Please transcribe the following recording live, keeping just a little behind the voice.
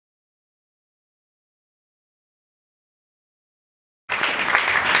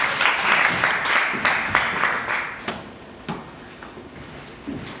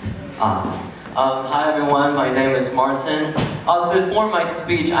Awesome. Hi everyone, my name is Martin. Before my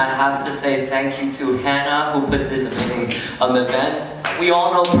speech, I have to say thank you to Hannah who put this amazing event. We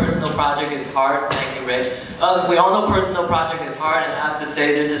all know personal project is hard. Thank you, Ray. We all know personal project is hard, and I have to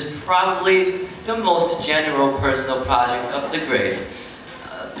say this is probably the most general personal project of the grade.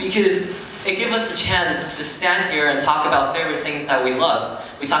 Because it gives us a chance to stand here and talk about favorite things that we love.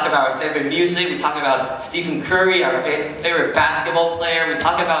 We talk about our favorite music, we talk about Stephen Curry, our favorite basketball player, we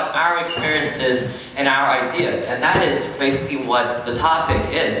talk about our experiences and our ideas. And that is basically what the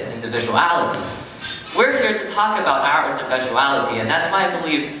topic is, individuality. We're here to talk about our individuality, and that's why I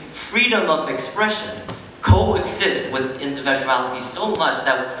believe freedom of expression coexists with individuality so much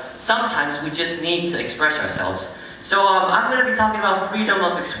that sometimes we just need to express ourselves. So I'm going to be talking about freedom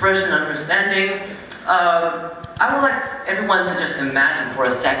of expression, understanding. I would like everyone to just imagine for a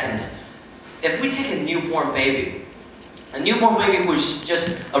second, if we take a newborn baby who's just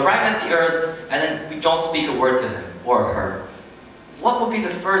arrived at the earth and then we don't speak a word to him or her, what would be the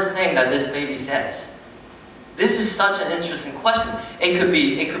first thing that this baby says? This is such an interesting question. It could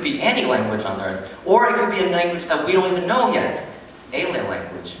be any language on earth, or it could be a language that we don't even know yet, alien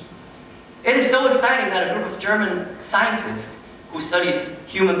language. It is so exciting that a group of German scientists who studies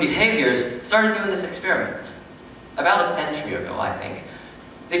human behaviors started doing this experiment. About a century ago, I think.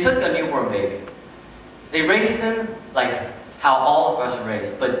 They took a newborn baby. They raised him like how all of us are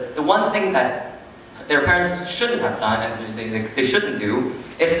raised, but the one thing that their parents shouldn't have done, and they shouldn't do,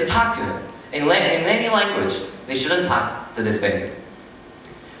 is to talk to him. In any language, they shouldn't talk to this baby.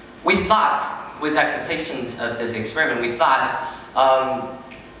 We thought, with expectations of this experiment, we thought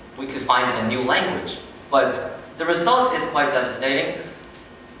we could find a new language. But the result is quite devastating.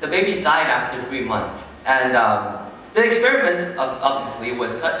 The baby died after 3 months. And the experiment, obviously,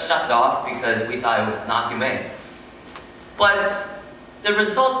 was shut off because we thought it was not humane. But the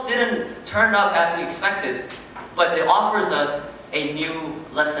results didn't turn up as we expected. But it offers us a new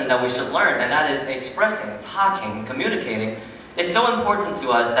lesson that we should learn, and that is expressing, talking, communicating. It's so important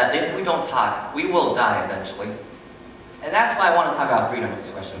to us that if we don't talk, we will die eventually. And that's why I want to talk about freedom of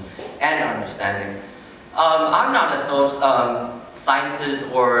expression and understanding. I'm not a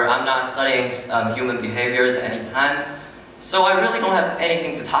scientist, or I'm not studying human behaviors at any time, so I really don't have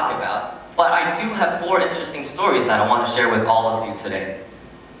anything to talk about. But I do have 4 interesting stories that I want to share with all of you today.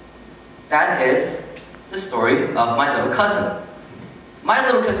 That is the story of my little cousin. My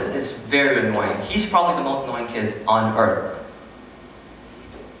little cousin is very annoying. He's probably the most annoying kid on earth.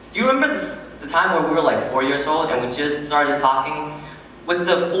 Do you remember the time where we were like 4 years old and we just started talking? With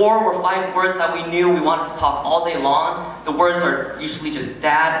the 4 or 5 words that we knew we wanted to talk all day long, the words are usually just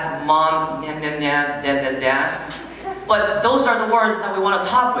dad, mom, nyam, nyam, nyam, dad, dad, dad. But those are the words that we want to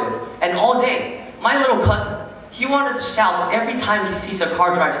talk with, and all day. My little cousin, he wanted to shout every time he sees a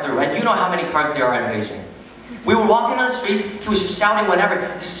car drive through, and you know how many cars there are in Beijing. We were walking on the streets, he was just shouting whenever,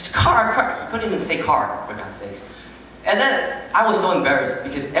 car, car. He couldn't even say car, for God's sakes. And then I was so embarrassed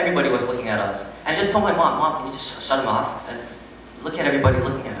because everybody was looking at us. And I just told my mom, can you just shut him off? And look at everybody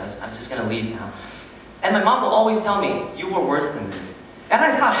looking at us. I'm just going to leave now. And my mom will always tell me, you were worse than this. And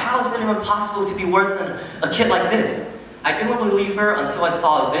I thought, how is it even possible to be worse than a kid like this? I didn't believe her until I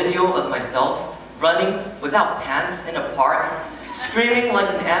saw a video of myself running without pants in a park, screaming like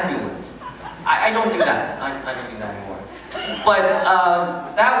an ambulance. I don't do that. I don't do that anymore. But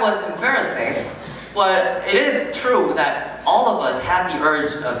that was embarrassing. But it is true that all of us had the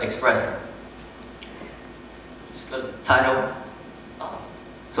urge of expressing. Just go to the title.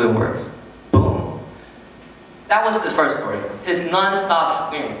 So it works. Boom. That was the first story. His non-stop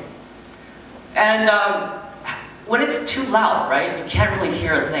screaming. And when it's too loud, right, you can't really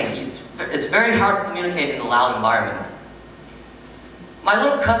hear a thing. It's very hard to communicate in a loud environment. My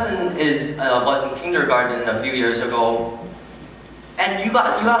little cousin was in kindergarten a few years ago. And you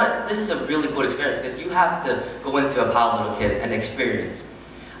gotta, this is a really cool experience because you have to go into a pile of little kids and experience.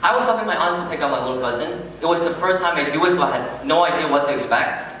 I was helping my aunt to pick up my little cousin. It was the first time I do it, so I had no idea what to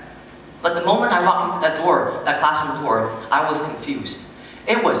expect. But the moment I walked into that door, that classroom door, I was confused.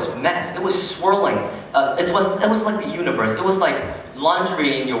 It was a mess. It was swirling. It was like the universe. It was like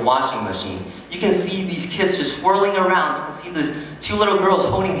laundry in your washing machine. You can see these kids just swirling around. You can see these 2 little girls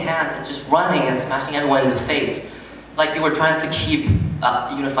holding hands and just running and smashing everyone in the face, like they were trying to keep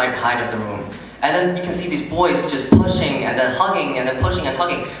a unified height of the room. And then you can see these boys just pushing and then hugging and then pushing and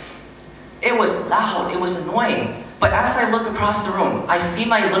hugging. It was loud, it was annoying. But as I look across the room, I see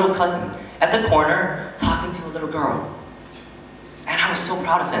my little cousin at the corner talking to a little girl. And I was so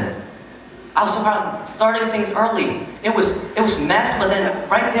proud of him. I was so proud of him, starting things early. It was mess, but then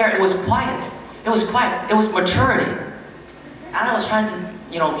right there it was quiet. It was quiet, it was maturity. And I was trying to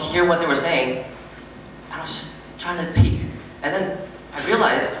hear what they were saying. I was just trying to peek. And then I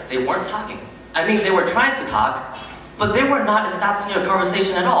realized they weren't talking. I mean, they were trying to talk, but they were not establishing a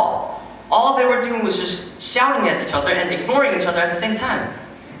conversation at all. All they were doing was just shouting at each other and ignoring each other at the same time.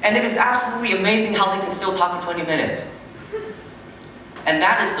 And it is absolutely amazing how they can still talk for 20 minutes. And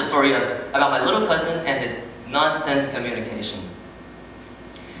that is the story about my little cousin and his nonsense communication.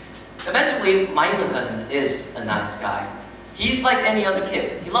 Eventually, my little cousin is a nice guy. He's like any other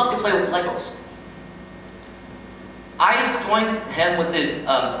kids. He loves to play with Legos. I joined him with his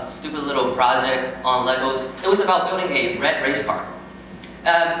stupid little project on Legos. It was about building a red race car.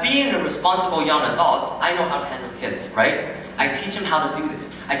 Being a responsible young adult, I know how to handle kids, right? I teach him how to do this.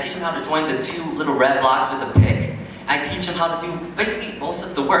 I teach him how to join the 2 little red blocks with a pick. I teach him how to do basically most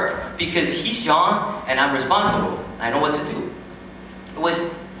of the work because he's young and I'm responsible. I know what to do.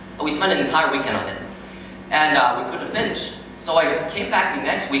 We spent an entire weekend on it and we couldn't finish. So I came back the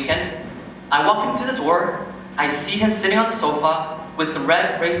next weekend. I walk into the door. I see him sitting on the sofa with the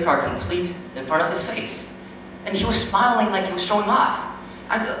red race car complete in front of his face. And he was smiling like he was showing off.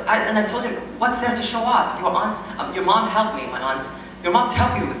 And I told him, what's there to show off? Your mom helped me, my aunt. Your mom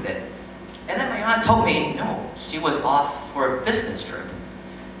helped you with it. And then my aunt told me, no, she was off for a business trip.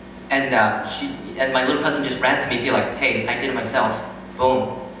 And my little cousin just ran to me, be like, hey, I did it myself.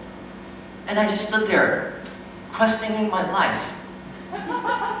 Boom. And I just stood there, questioning my life.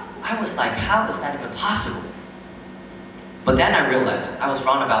 I was like, how is that even possible? But then I realized I was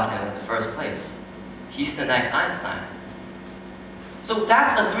wrong about him in the first place. He's the next Einstein. So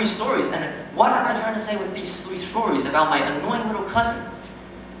that's the 3 stories, and what am I trying to say with these 3 stories about my annoying little cousin?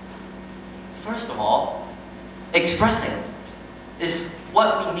 First of all, expressing is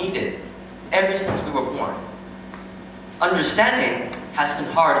what we needed ever since we were born. Understanding has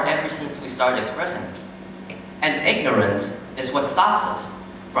been hard ever since we started expressing. And ignorance is what stops us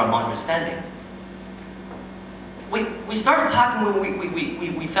from understanding. We started talking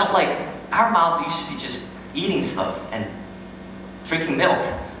when we felt like our mouth used to be just eating stuff and drinking milk.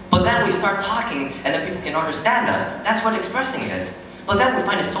 But then we start talking and then people can understand us. That's what expressing is. But then we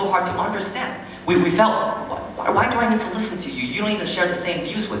find it so hard to understand. We felt, why do I need to listen to you? You don't even share the same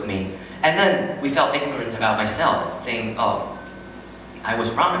views with me. And then we felt ignorant about myself, thinking, oh, I was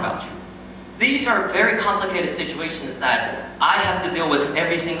wrong about you. These are very complicated situations that I have to deal with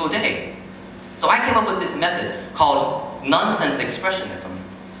every single day. So I came up with this method called nonsense expressionism,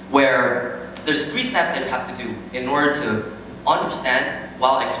 where there's 3 steps that you have to do in order to understand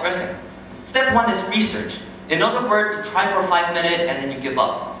while expressing. Step 1 is research. In other words, you try for 5 minutes and then you give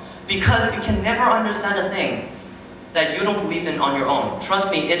up. Because you can never understand a thing that you don't believe in on your own. Trust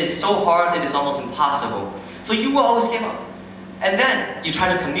me, it is so hard, it is almost impossible. So you will always give up. And then you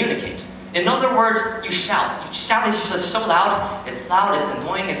try to communicate. In other words, you shout. You shout it just so loud, it's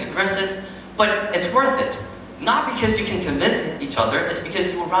annoying, it's aggressive, but it's worth it. Not because you can convince each other, it's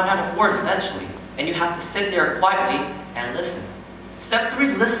because you will run out of words eventually. And you have to sit there quietly and listen. Step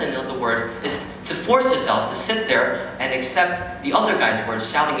 3, listen, in other words, is to force yourself to sit there and accept the other guy's words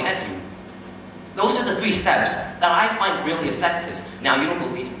shouting at you. Those are the 3 steps that I find really effective. Now, you don't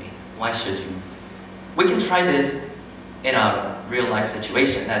believe me. Why should you? We can try this in a real-life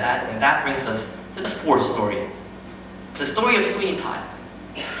situation, and that brings us to the 4th story. The story of Sweeney Todd.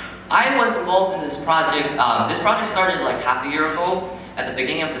 I was involved in this project. This project started like half a year ago, at the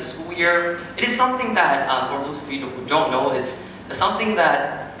beginning of the school year. It is something that, for those of you who don't know, it's something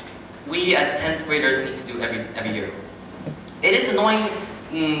that we as 10th graders need to do every year. It is annoying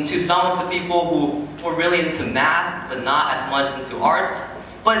to some of the people who are really into math, but not as much into art.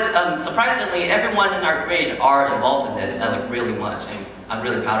 But surprisingly, everyone in our grade are involved in this, like really much, and I'm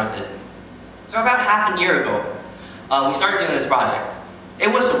really proud of it. So about half a year ago, we started doing this project. It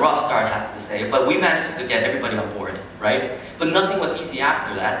was a rough start, I have to say, but we managed to get everybody on board, right? But nothing was easy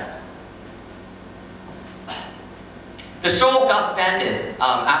after that. The show got banned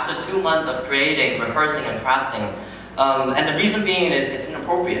after 2 months of creating, rehearsing, and crafting. And the reason being is it's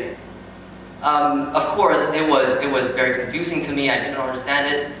inappropriate. Of course, it was very confusing to me. I didn't understand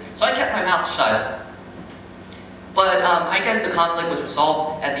it, so I kept my mouth shut. But I guess the conflict was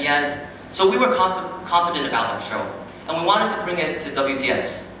resolved at the end. So we were confident about our show, and we wanted to bring it to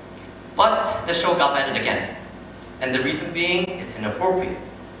WTS. But the show got banned again. And the reason being, it's inappropriate.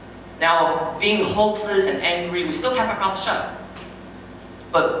 Now, being hopeless and angry, we still kept our mouth shut.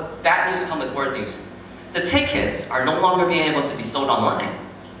 But bad news comes with word news. The tickets are no longer being able to be sold online.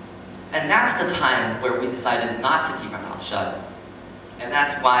 And that's the time where we decided not to keep our mouth shut. And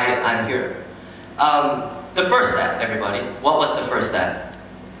that's why I'm here. The first step, everybody. What was the first step?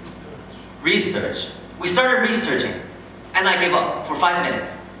 Research. We started researching. And And I gave up for 5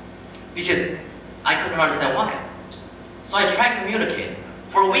 minutes because I couldn't understand why. So I tried communicating.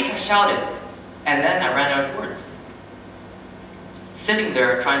 For a week I shouted, and then I ran out of words. Sitting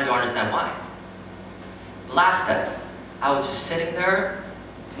there trying to understand why. Last step, I was just sitting there,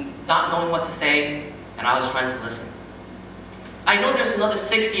 not knowing what to say, and I was trying to listen. I know there's another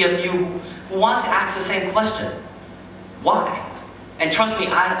 60 of you who want to ask the same question. Why? And trust me,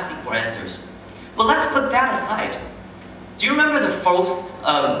 I have seek for answers. But let's put that aside. Do you remember the first,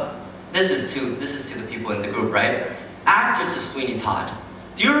 this is to the people in the group, right? Actors of Sweeney Todd.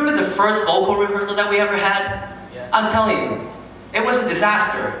 Do you remember the first vocal rehearsal that we ever had? Yes. I'm telling you, it was a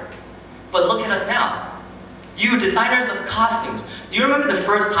disaster. But look at us now. You designers of costumes, do you remember the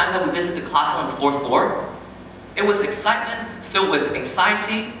first time that we visited the closet on the 4th floor? It was excitement filled with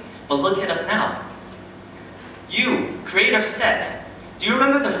anxiety, but look at us now. You, creative set, do you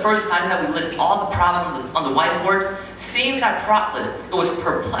remember the first time that we listed all the props on the whiteboard? Seeing that prop list, it was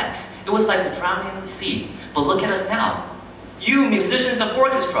perplexed. It was like drowning in the sea. But look at us now. You, musicians of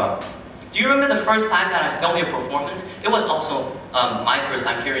orchestra, do you remember the first time that I filmed your performance? It was also my first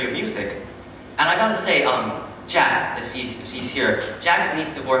time hearing your music. And I gotta say, Jack, if he's here, Jack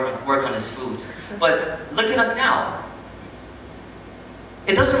needs to work on his food. But look at us now.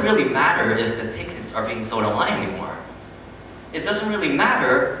 It doesn't really matter if the tickets are being sold online anymore. It doesn't really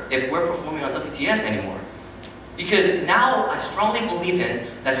matter if we're performing on WTS anymore. Because now I strongly believe in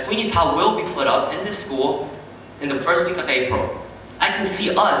that Sweeney Todd will be put up in this school in the first week of April. I can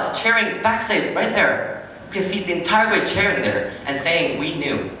see us cheering backstage right there. You can see the entire grade cheering there and saying, we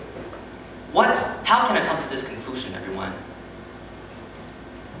knew. How can I come to this conclusion, everyone?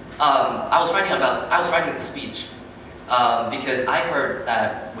 I was writing a speech because I heard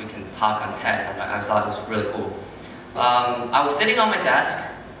that we can talk on TED, and I thought it was really cool. I was sitting on my desk,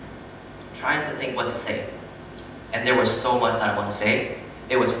 trying to think what to say. And there was so much that I want to say.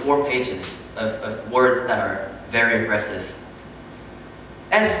 It was 4 pages of words that are very aggressive.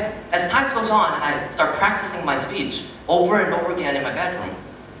 As time goes on, and I start practicing my speech over and over again in my bedroom,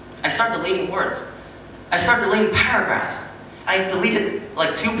 I start deleting words. I start deleting paragraphs. I deleted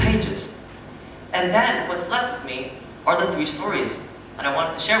like 2 pages. And then what's left with me are the 3 stories that I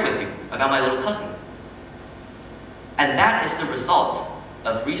wanted to share with you about my little cousin. And that is the result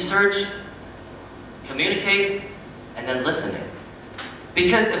of research, communicate, and then listening.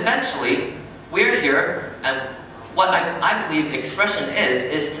 Because eventually, we're here, and what I believe expression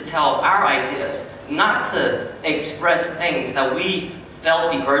is to tell our ideas, not to express things that we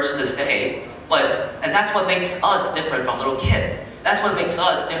felt the urge to say, and that's what makes us different from little kids. That's what makes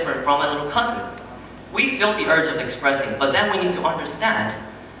us different from my little cousin. We feel the urge of expressing, but then we need to understand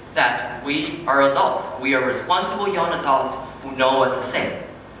that we are adults. We are responsible young adults who know what to say.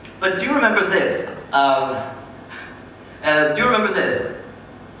 But do you remember this? Do you remember this?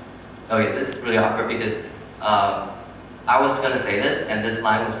 Okay, this is really awkward because I was gonna say this, and this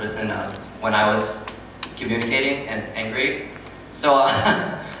line was written when I was communicating and angry. So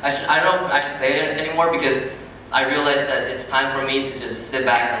I don't know if I should say it anymore because I realized that it's time for me to just sit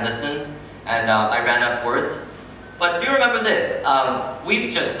back and listen, and I ran out of words. But do you remember this?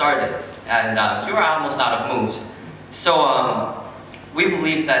 We've just started, and you're almost out of moves. So we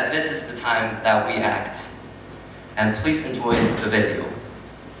believe that this is the time that we act. And please enjoy the video.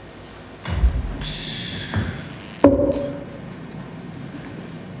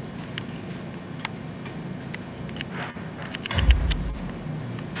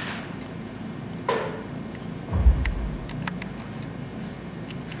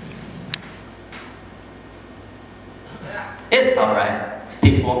 It's alright,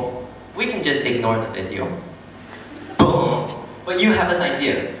 people. We can just ignore the video. Boom! But you have an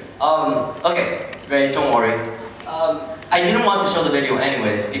idea. Okay, right, don't worry. I didn't want to show the video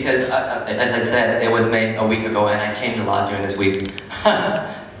anyways because, as I said, it was made a week ago and I changed a lot during this week.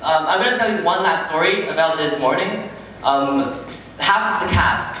 I'm going to tell you one last story about this morning. Half of the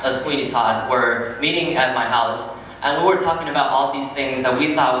cast of Sweeney Todd were meeting at my house and we were talking about all these things that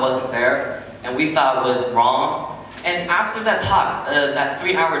we thought wasn't fair and we thought was wrong. And after that talk, that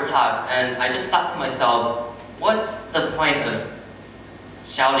 3-hour talk, and I just thought to myself, what's the point of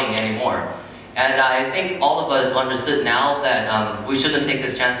shouting anymore? And I think all of us understood now that we shouldn't take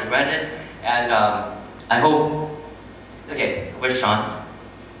this chance for granted. And I hope, okay, where's Sean?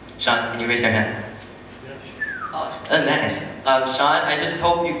 Sean, can you raise your hand? Oh, nice. Sean, I just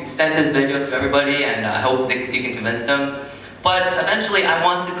hope you can send this video to everybody and I hope that you can convince them. But eventually I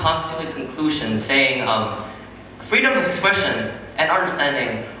want to come to a conclusion saying, freedom of expression and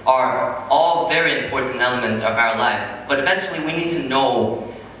understanding are all very important elements of our life, but eventually we need to know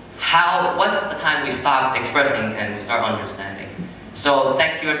what's the time we stop expressing and we start understanding? So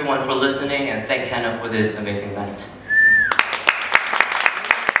thank you everyone for listening, and thank Hannah for this amazing event.